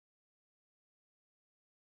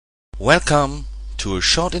Welcome to a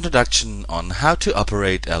short introduction on how to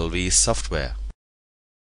operate LV software.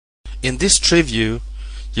 In this tree view,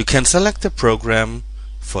 you can select the program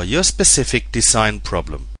for your specific design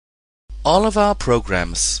problem. All of our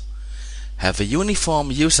programs have a uniform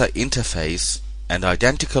user interface and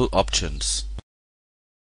identical options.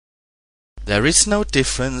 There is no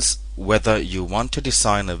difference whether you want to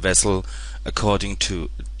design a vessel according to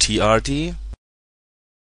TRD,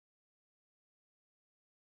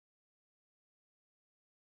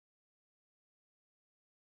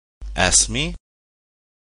 ASME,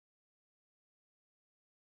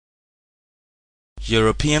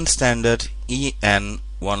 European Standard EN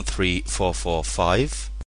 13445,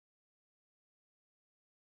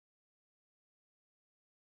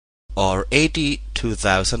 or AD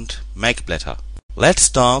 2000 Merkblaetter. Let's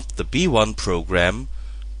start the B1 program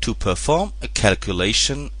to perform a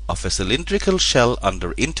calculation of a cylindrical shell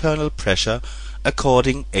under internal pressure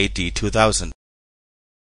according AD 2000.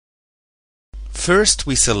 First,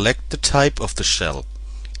 we select the type of the shell,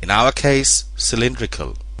 in our case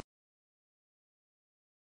cylindrical.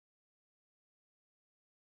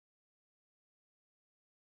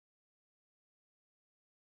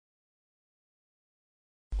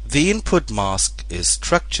 The input mask is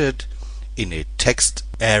structured in a text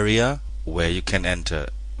area where you can enter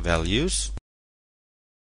values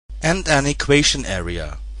and an equation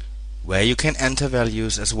area where you can enter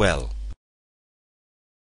values as well.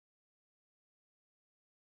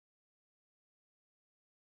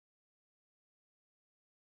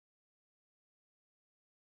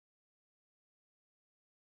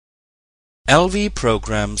 LV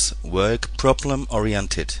programs work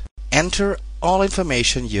problem-oriented. Enter all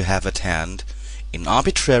information you have at hand in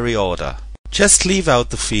arbitrary order. Just leave out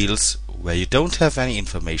the fields where you don't have any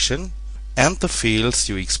information and the fields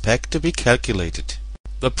you expect to be calculated.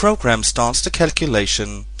 The program starts the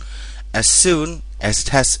calculation as soon as it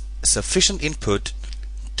has sufficient input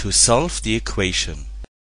to solve the equation.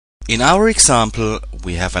 In our example,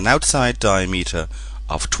 we have an outside diameter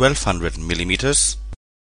of 1200 millimeters,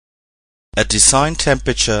 a design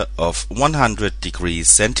temperature of 100 degrees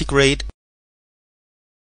centigrade,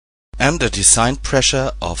 and a design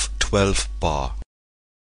pressure of 12 bar.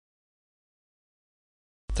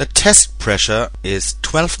 The test pressure is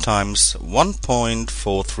 12 times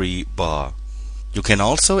 1.43 bar. You can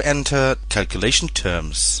also enter calculation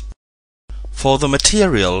terms. For the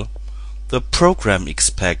material, the program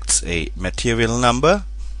expects a material number,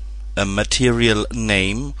 a material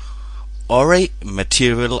name, or a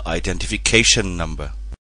material identification number.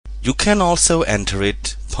 You can also enter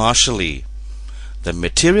it partially. The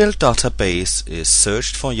material database is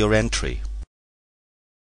searched for your entry.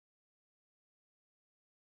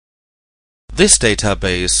 This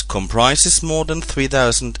database comprises more than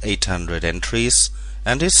 3,800 entries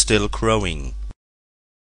and is still growing.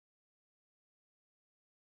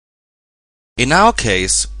 In our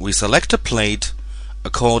case, we select a plate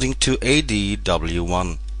according to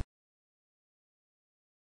ADW1.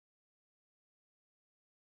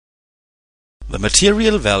 The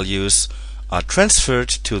material values are transferred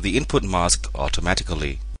to the input mask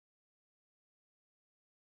automatically.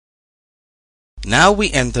 Now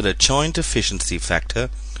we enter the joint efficiency factor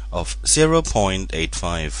of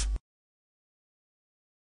 0.85.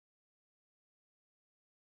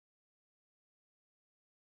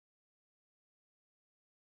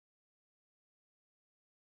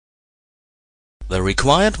 The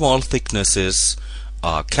required wall thicknesses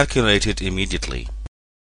are calculated immediately.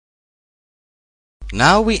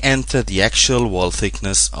 Now we enter the actual wall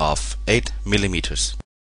thickness of 8 mm.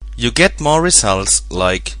 You get more results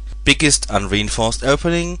like biggest unreinforced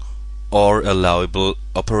opening or allowable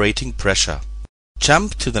operating pressure.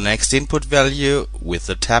 Jump to the next input value with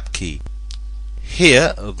the Tab key.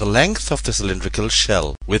 Here, the length of the cylindrical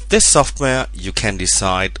shell. With this software, you can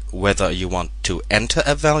decide whether you want to enter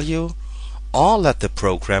a value or let the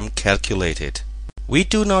program calculate it. We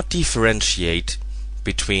do not differentiate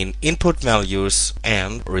between input values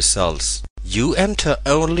and results. You enter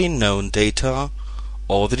only known data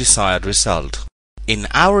or the desired result. In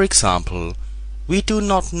our example, we do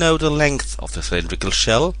not know the length of the cylindrical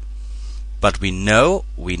shell, but we know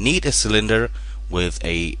we need a cylinder with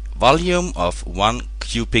a volume of 1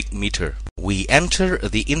 cubic meter. We enter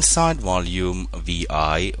the inside volume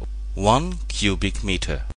VI 1 cubic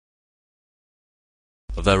meter.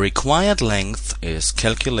 The required length is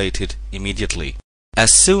calculated immediately.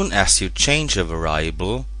 As soon as you change a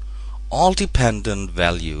variable, all dependent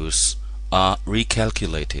values are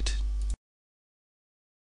recalculated.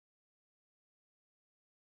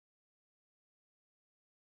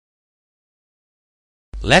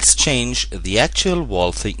 Let's change the actual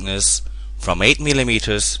wall thickness from 8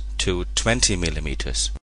 mm to 20 mm.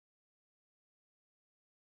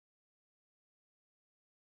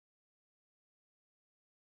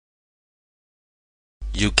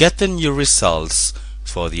 You get the new results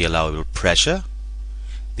for the allowable pressure,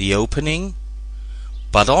 the opening,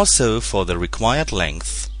 but also for the required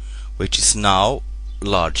length, which is now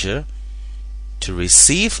larger to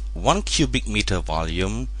receive 1 cubic meter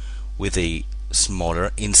volume with a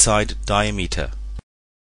smaller inside diameter.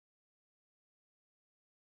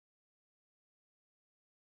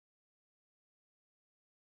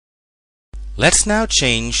 Let's now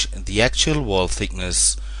change the actual wall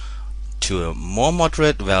thickness to a more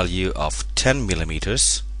moderate value of 10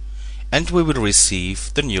 mm, and we will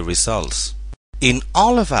receive the new results. In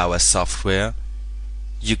all of our software,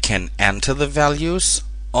 you can enter the values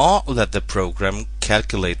or let the program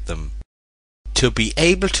calculate them. To be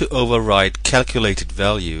able to override calculated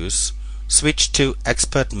values, switch to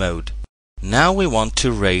Expert mode. Now we want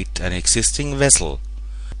to rate an existing vessel.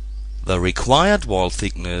 The required wall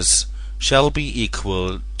thickness shall be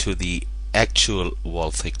equal to the actual wall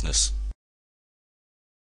thickness.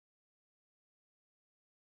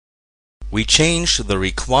 We change the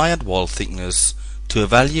required wall thickness to a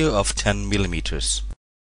value of 10 mm.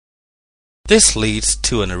 This leads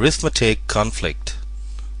to an arithmetic conflict.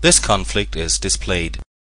 This conflict is displayed.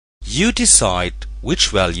 You decide which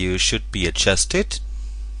value should be adjusted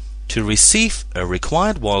to receive a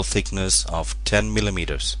required wall thickness of 10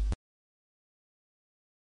 mm.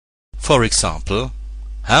 For example,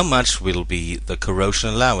 how much will be the corrosion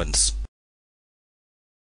allowance?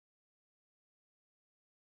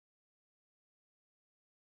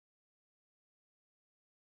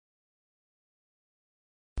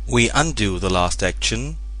 We undo the last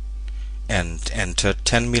action and enter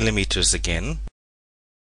 10 mm again,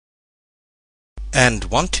 and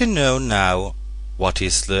want to know now what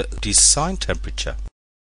is the design temperature.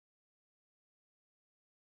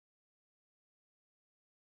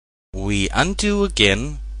 We undo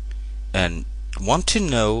again and want to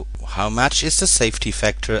know how much is the safety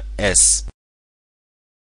factor S.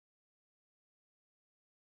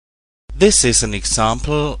 This is an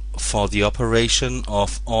example for the operation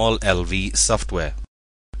of all LV software.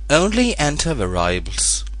 Only enter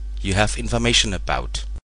variables you have information about.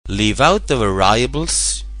 Leave out the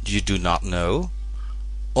variables you do not know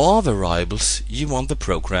or variables you want the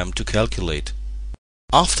program to calculate.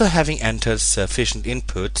 After having entered sufficient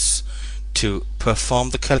inputs to perform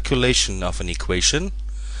the calculation of an equation,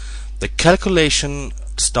 the calculation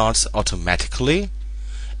starts automatically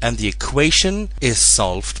and the equation is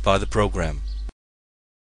solved by the program.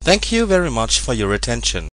 Thank you very much for your attention.